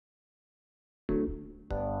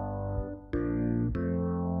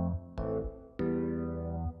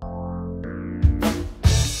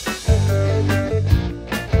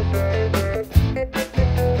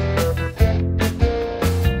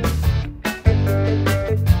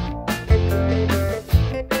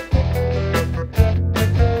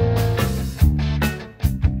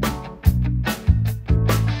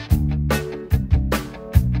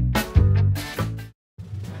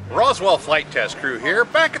Roswell Flight Test Crew here,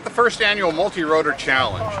 back at the First Annual Multirotor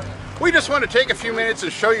Challenge. We just want to take a few minutes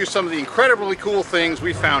and show you some of the incredibly cool things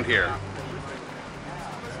we found here.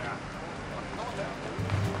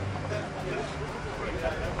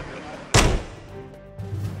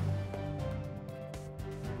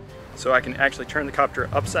 So I can actually turn the copter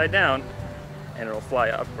upside down and it'll fly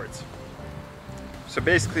upwards. So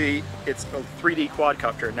basically it's a 3D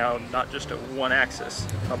quadcopter now, not just a one axis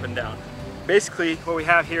up and down. Basically what we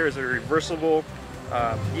have here is a reversible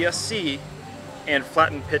ESC and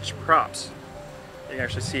flattened pitch props. You can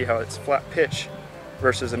actually see how it's flat pitch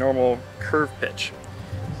versus a normal curve pitch.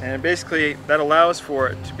 And basically that allows for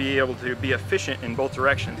it to be able to be efficient in both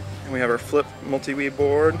directions. And we have our flip multi-weave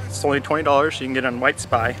board. It's only $20, so you can get it on White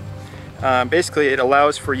Spy. Basically it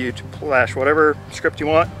allows for you to flash whatever script you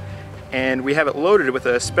want, and we have it loaded with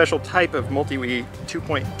a special type of multi-weave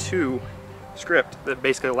 2.2 script that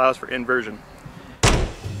basically allows for inversion.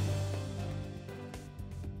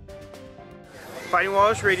 Fighting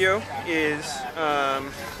Walrus Radio is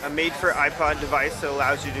a made-for iPod device that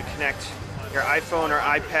allows you to connect your iPhone or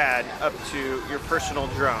iPad up to your personal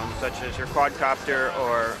drone, such as your quadcopter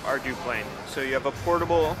or our duplane. So you have a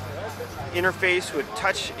portable interface with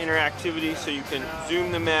touch interactivity, so you can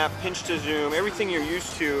zoom the map, pinch to zoom, everything you're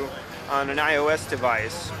used to on an iOS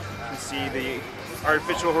device. You can see the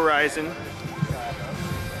artificial horizon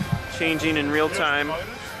changing in real time.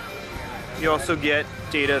 You also get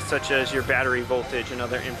data such as your battery voltage and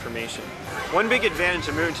other information. One big advantage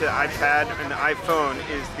of moving to the iPad and the iPhone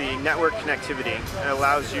is the network connectivity. It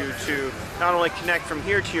allows you to not only connect from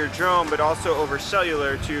here to your drone, but also over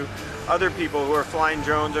cellular to other people who are flying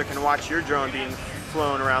drones or can watch your drone being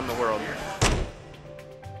flown around the world.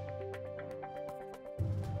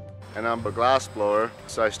 And I'm a glass blower,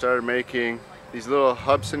 so I started making these little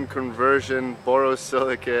Hubsan conversion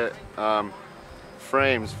borosilicate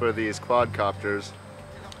frames for these quadcopters.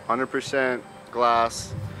 100%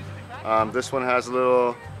 glass. This one has a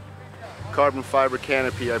little carbon fiber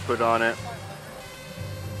canopy I put on it.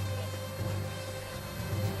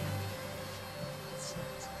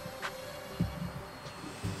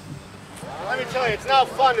 Let me tell you, it's not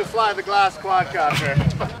fun to fly the glass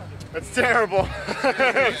quadcopter. It's terrible.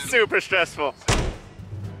 It's super stressful.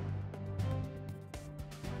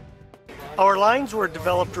 Our lines were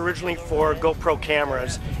developed originally for GoPro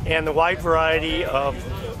cameras and the wide variety of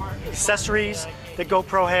accessories that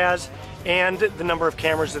GoPro has and the number of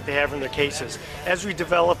cameras that they have in their cases. As we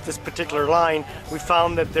developed this particular line, we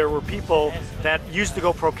found that there were people that used the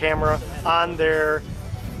GoPro camera on their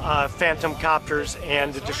Phantom copters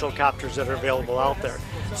and additional copters that are available out there.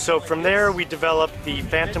 So from there we developed the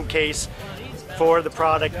Phantom case for the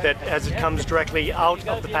product that as it comes directly out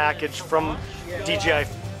of the package from DJI.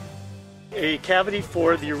 A cavity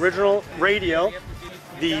for the original radio,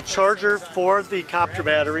 the charger for the copter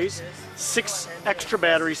batteries, 6 extra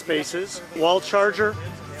battery spaces, wall charger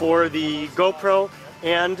for the GoPro,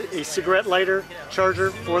 and a cigarette lighter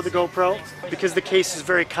charger for the GoPro. Because the case is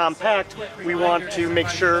very compact, we want to make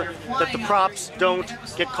sure that the props don't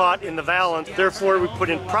get caught in the valance. Therefore, we put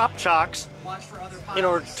in prop chocks in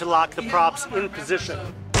order to lock the props in position.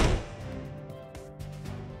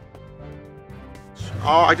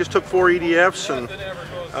 I just took 4 EDFs and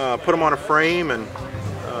put them on a frame and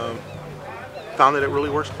found that it really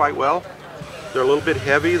works quite well. They're a little bit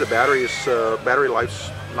heavy. The battery life's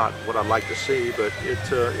not what I'd like to see, but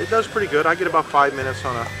it does pretty good. I get about 5 minutes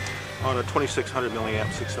on a 2600 milliamp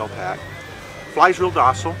 6L pack. Flies real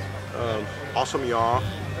docile, awesome yaw.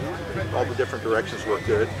 All the different directions work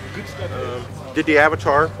good. Did the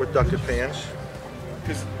Avatar with ducted fans.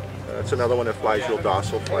 It's another one that flies real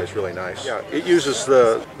docile, flies really nice. Yeah, it uses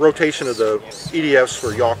the rotation of the EDFs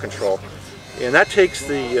for yaw control. And that takes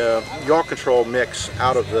the yaw control mix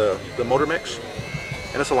out of the motor mix,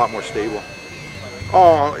 and it's a lot more stable.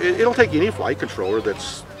 It'll take any flight controller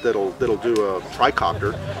that'll do a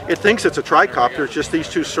tricopter. It thinks it's a tricopter, it's just these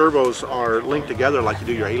 2 servos are linked together like you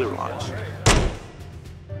do your ailerons.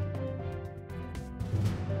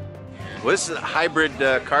 Well, this is a hybrid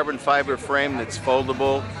carbon fiber frame that's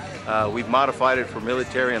foldable. We've modified it for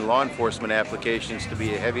military and law enforcement applications to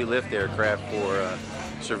be a heavy lift aircraft for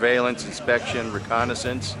surveillance, inspection,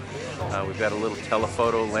 reconnaissance. We've got a little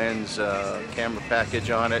telephoto lens camera package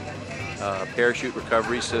on it, parachute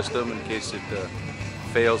recovery system in case it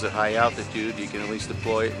fails at high altitude. You can at least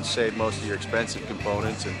deploy it and save most of your expensive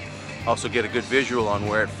components, and also get a good visual on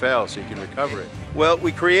where it fell so you can recover it. Well,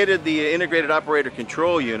 we created the integrated operator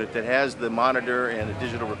control unit that has the monitor and a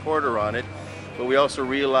digital recorder on it, but we also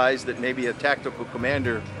realized that maybe a tactical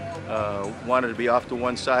commander wanted to be off to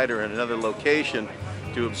one side or in another location.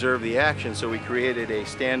 to observe the action, so we created a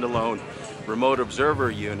standalone remote observer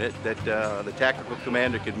unit that the tactical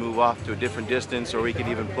commander could move off to a different distance, or we could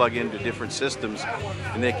even plug into different systems,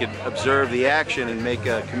 and they could observe the action and make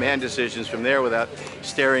command decisions from there without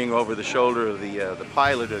staring over the shoulder of the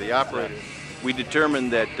pilot or the operator. We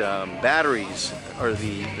determined that batteries are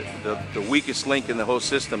the weakest link in the whole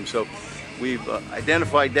system, so we've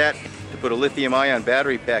identified that to put a lithium-ion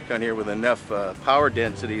battery pack on here with enough power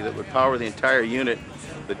density that would power the entire unit,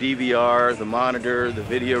 the DVR, the monitor, the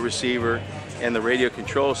video receiver, and the radio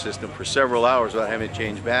control system for several hours without having to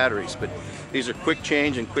change batteries. But these are quick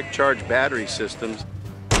change and quick charge battery systems.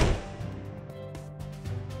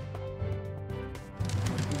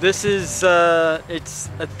 This is it's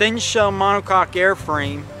a thin shell monocoque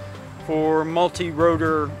airframe for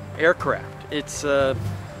multi-rotor aircraft. It's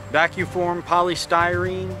vacuum formed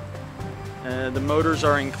polystyrene. The motors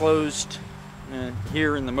are enclosed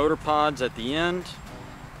here in the motor pods at the end.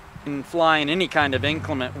 It can fly in any kind of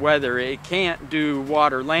inclement weather. It can't do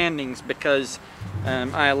water landings because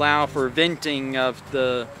I allow for venting of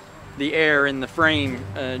the air in the frame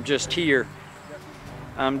just here.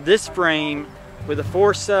 This frame with a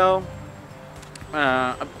 4-cell,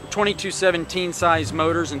 2217 size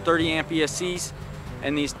motors and 30 amp ESCs,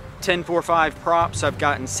 and these 1045 props, I've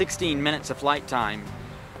gotten 16 minutes of flight time.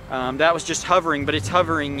 That was just hovering, but it's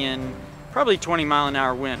hovering in probably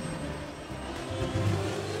 20-mile-an-hour wind.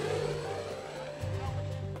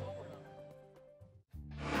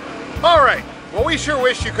 All right, well, we sure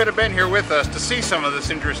wish you could have been here with us to see some of this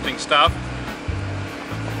interesting stuff.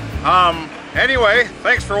 Anyway,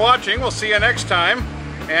 thanks for watching. We'll see you next time,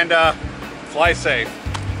 and fly safe.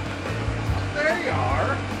 There you are.